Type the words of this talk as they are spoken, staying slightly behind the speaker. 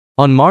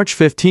On March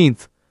 15,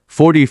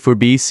 44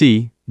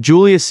 BC,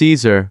 Julius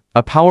Caesar,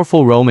 a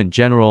powerful Roman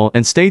general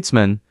and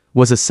statesman,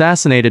 was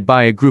assassinated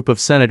by a group of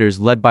senators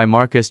led by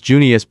Marcus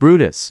Junius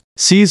Brutus.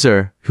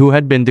 Caesar, who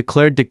had been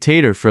declared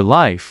dictator for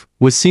life,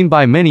 was seen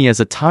by many as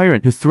a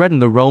tyrant who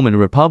threatened the Roman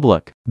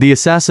Republic. The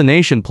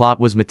assassination plot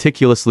was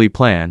meticulously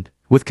planned,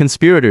 with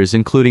conspirators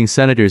including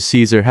senators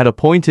Caesar had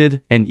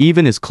appointed and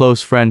even his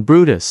close friend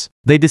Brutus.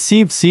 They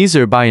deceived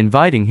Caesar by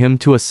inviting him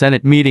to a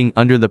Senate meeting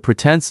under the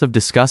pretense of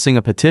discussing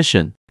a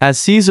petition. As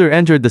Caesar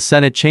entered the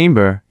Senate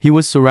chamber, he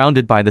was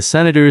surrounded by the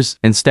senators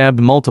and stabbed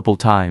multiple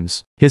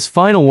times. His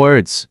final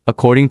words,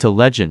 according to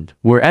legend,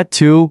 were "Et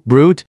tu,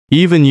 Brute,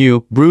 even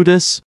you,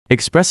 Brutus,"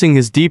 expressing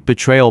his deep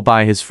betrayal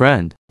by his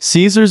friend.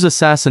 Caesar's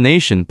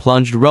assassination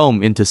plunged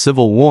Rome into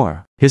civil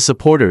war. His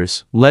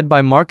supporters, led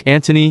by Mark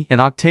Antony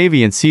and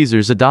Octavian,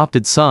 Caesar's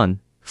adopted son,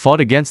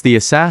 fought against the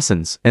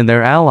assassins and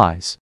their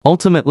allies.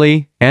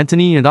 Ultimately,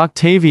 Antony and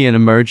Octavian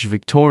emerged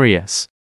victorious.